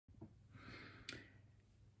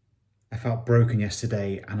felt broken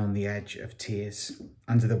yesterday and on the edge of tears,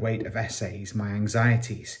 under the weight of essays, my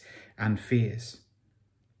anxieties and fears.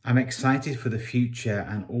 I'm excited for the future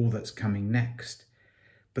and all that's coming next,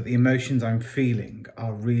 but the emotions I'm feeling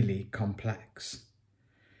are really complex.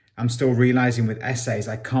 I'm still realising with essays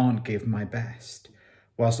I can't give my best,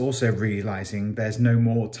 whilst also realising there's no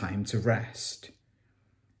more time to rest.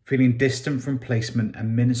 Feeling distant from placement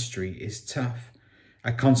and ministry is tough.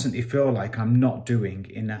 I constantly feel like I'm not doing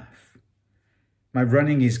enough. My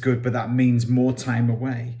running is good, but that means more time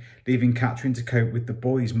away, leaving Catrin to cope with the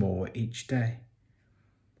boys more each day.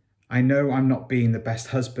 I know I'm not being the best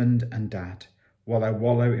husband and dad, while I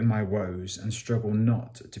wallow in my woes and struggle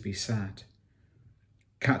not to be sad.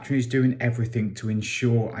 Catrin is doing everything to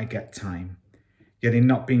ensure I get time, yet in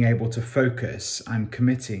not being able to focus, I'm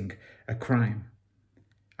committing a crime.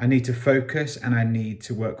 I need to focus and I need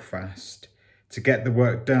to work fast, to get the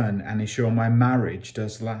work done and ensure my marriage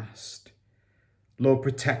does last. Lord,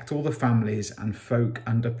 protect all the families and folk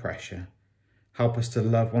under pressure. Help us to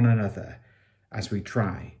love one another as we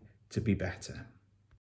try to be better.